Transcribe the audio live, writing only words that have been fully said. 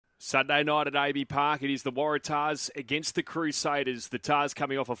Sunday night at AB Park, it is the Waratahs against the Crusaders. The Tars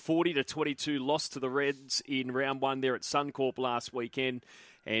coming off a 40-22 loss to the Reds in round one there at Suncorp last weekend.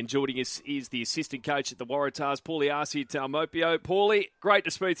 And joining us is the assistant coach at the Waratahs, Pauli Taumoepeau. Paulie, great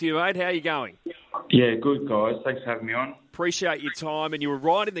to speak to you, mate. How are you going? Yeah, good, guys. Thanks for having me on. Appreciate your time. And you were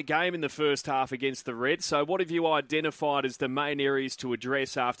right in the game in the first half against the Reds. So what have you identified as the main areas to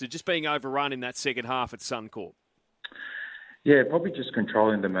address after just being overrun in that second half at Suncorp? Yeah, probably just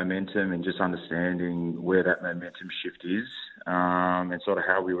controlling the momentum and just understanding where that momentum shift is and sort of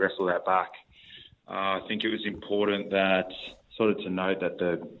how we wrestle that back. I think it was important that sort of to note that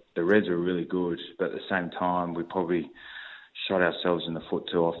the Reds are really good, but at the same time, we probably shot ourselves in the foot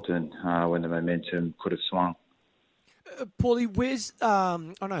too often when the momentum could have swung. Paulie, where's, I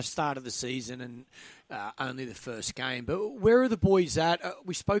know start of the season and only the first game, but where are the boys at?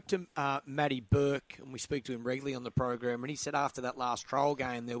 We spoke to Matty Burke, and we speak to him regularly on the program, and he said after that last trial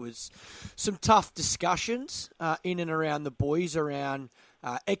game there was some tough discussions in and around the boys around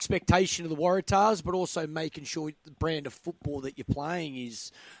expectation of the Waratahs, but also making sure the brand of football that you're playing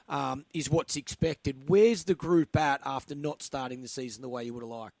is what's expected. Where's the group at after not starting the season the way you would have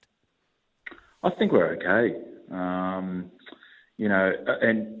liked? I think we're okay. And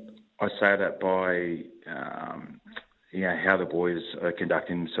I say that by how the boys are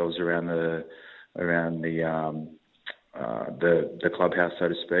conducting themselves around the clubhouse, so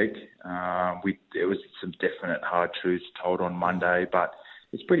to speak. There was some definite hard truths told on Monday, but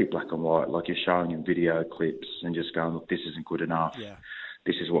it's pretty black and white. Like you're showing in video clips and just going, look, this isn't good enough. Yeah.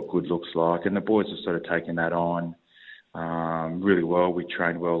 This is what good looks like, and the boys have sort of taken that on really well. We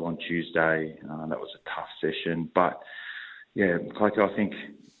trained well on Tuesday. That was a tough session, but yeah, like I think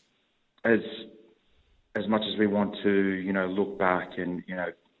as much as we want to, look back and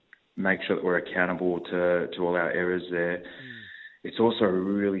make sure that we're accountable to all our errors there. It's also a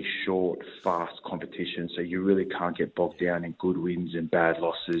really short, fast competition, so you really can't get bogged down in good wins and bad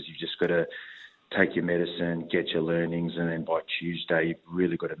losses. You've just got to take your medicine, get your learnings, and then by Tuesday you've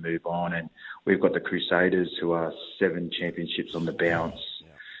really got to move on. And we've got the Crusaders, who are 7 championships on the bounce.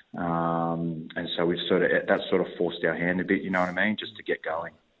 And so that's sort of forced our hand a bit, you know what I mean, just to get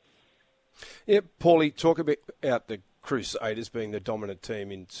going. Yeah, Paulie, talk a bit about the Crusaders being the dominant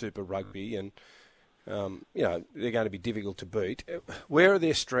team in Super Rugby, and they're going to be difficult to beat. Where are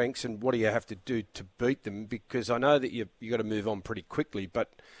their strengths, and what do you have to do to beat them? Because I know that you got to move on pretty quickly,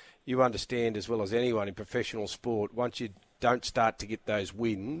 but you understand as well as anyone in professional sport, once you don't start to get those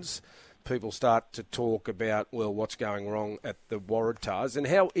wins, people start to talk about, well, what's going wrong at the Waratahs, and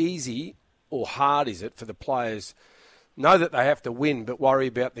how easy or hard is it for the players know that they have to win but worry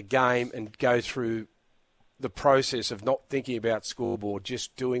about the game and go through the process of not thinking about scoreboard,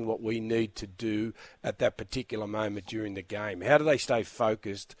 just doing what we need to do at that particular moment during the game? How do they stay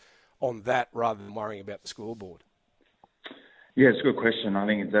focused on that rather than worrying about the scoreboard? Yeah, it's a good question. I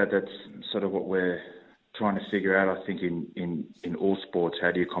think that's sort of what we're trying to figure out. I think in all sports,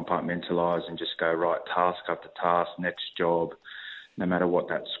 how do you compartmentalise and just go, right, task after task, next job, no matter what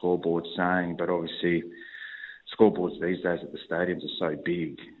that scoreboard's saying. But obviously, scoreboards these days at the stadiums are so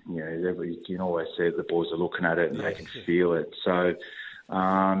big. You can always see the boys are looking at it and they can feel it. So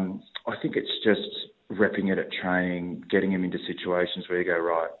I think it's just repping it at training, getting them into situations where you go,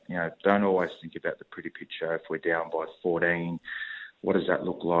 right, don't always think about the pretty picture. If we're down by 14, what does that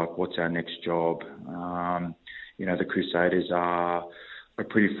look like? What's our next job? The Crusaders are a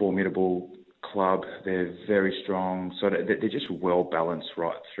pretty formidable club. They're very strong. So they're just well balanced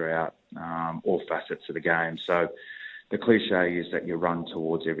right throughout all facets of the game. So the cliche is that you run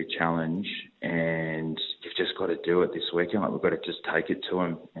towards every challenge, and you've just got to do it this weekend. Like, we've got to just take it to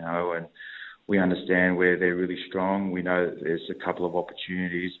them, and we understand where they're really strong. We know that there's a couple of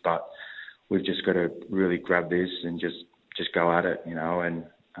opportunities, but we've just got to really grab this and just go at it,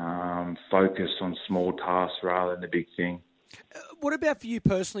 and focus on small tasks rather than the big thing. What about for you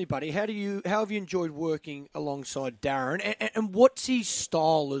personally, buddy? How have you enjoyed working alongside Darren, and what's his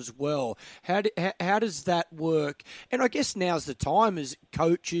style as well? How does that work? And I guess now's the time as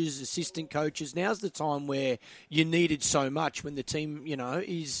coaches, assistant coaches. Now's the time where you needed so much when the team,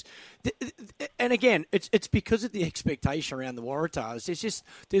 is. And again, it's because of the expectation around the Waratahs. It's just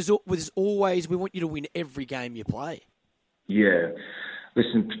there's always, we want you to win every game you play. Yeah,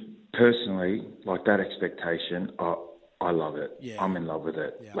 listen, personally, like that expectation, I love it. Yeah. I'm in love with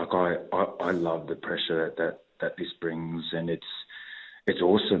it. Yeah. Like I love the pressure that this brings, and it's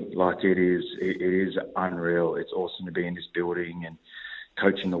awesome. Like it is unreal. It's awesome to be in this building and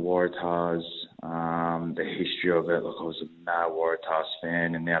coaching the Waratahs. The history of it. Like, I was a mad Waratahs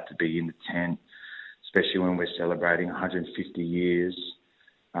fan, and now to be in the tent, especially when we're celebrating 150 years.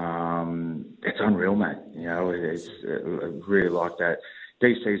 unreal, mate. You know, it's really like that.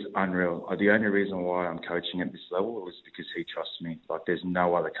 DC's unreal. The only reason why I'm coaching at this level was because he trusts me. Like, there's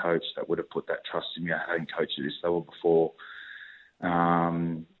no other coach that would have put that trust in me. I hadn't coached at this level before.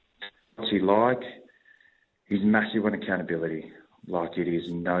 What's he like? He's massive on accountability. Like, it is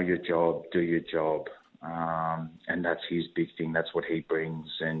know your job, do your job. And that's his big thing. That's what he brings.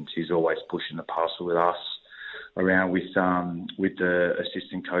 And he's always pushing the parcel with us around with the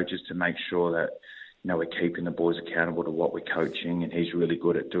assistant coaches to make sure that, you know, we're keeping the boys accountable to what we're coaching, and he's really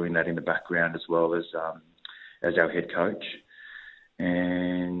good at doing that in the background as well as our head coach.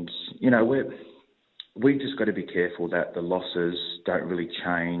 And, you know, we've just got to be careful that the losses don't really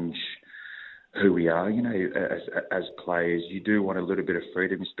change who we are. You know, as players, you do want a little bit of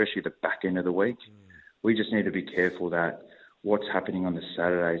freedom, especially the back end of the week. We just need to be careful that what's happening on the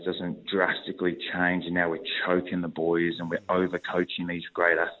Saturdays doesn't drastically change, and now we're choking the boys and we're over-coaching these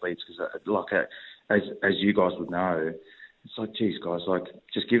great athletes. Because, as you guys would know, it's like, geez, guys, like,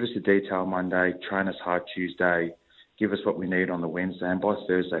 just give us the detail Monday, train us hard Tuesday, give us what we need on the Wednesday, and by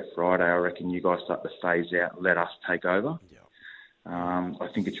Thursday, Friday, I reckon you guys start to phase out and let us take over. Yeah. I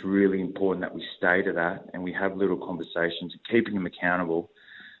think it's really important that we stay to that and we have little conversations and keeping them accountable.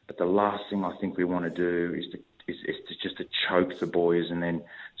 But the last thing I think we want to do is to choke the boys and then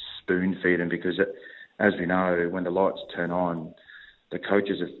spoon feed them, because as we know, when the lights turn on, the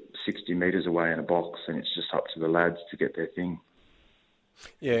coaches are 60 metres away in a box, and it's just up to the lads to get their thing.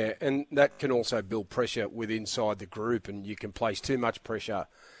 Yeah, and that can also build pressure inside the group, and you can place too much pressure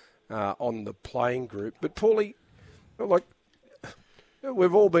on the playing group. But Paulie, like,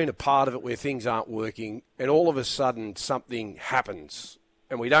 we've all been a part of it where things aren't working, and all of a sudden something happens,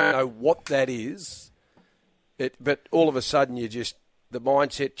 and we don't know what that is. But all of a sudden the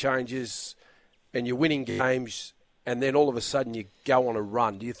mindset changes, and you're winning games, and then all of a sudden you go on a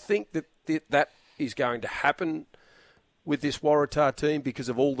run. Do you think that is going to happen with this Waratah team because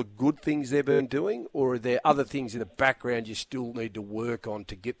of all the good things they've been doing, or are there other things in the background you still need to work on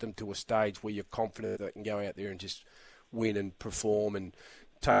to get them to a stage where you're confident that they can go out there and just win and perform and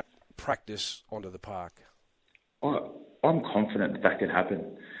take practice onto the park? I'm confident that can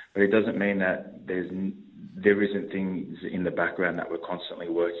happen, but it doesn't mean that there isn't things in the background that we're constantly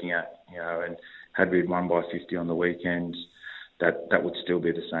working at, you know. And had we won by 50 on the weekend, that would still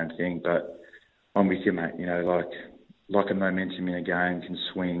be the same thing. But I'm with you, mate. You know, like a momentum in a game can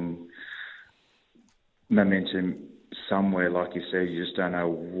swing. Momentum somewhere, like you said, you just don't know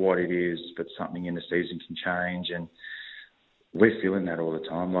what it is, but something in the season can change, and we're feeling that all the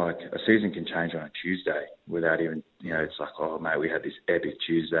time. Like, a season can change on a Tuesday without even, you know, it's like, oh, mate, we had this epic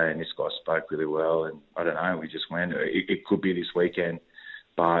Tuesday and this guy spoke really well, and I don't know, we just went. It could be this weekend,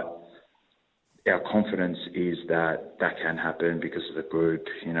 but our confidence is that can happen because of the group,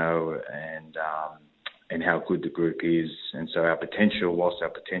 you know, and how good the group is. And so whilst our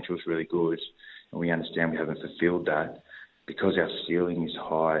potential is really good, and we understand we haven't fulfilled that, because our ceiling is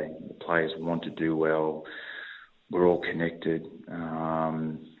high, the players want to do well, we're all connected.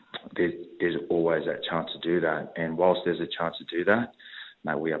 There's always that chance to do that. And whilst there's a chance to do that,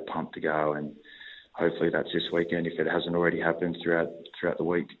 mate, we are pumped to go. And hopefully that's this weekend, if it hasn't already happened throughout the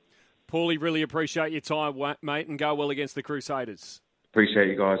week. Paulie, really appreciate your time, mate, and go well against the Crusaders. Appreciate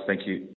you guys. Thank you.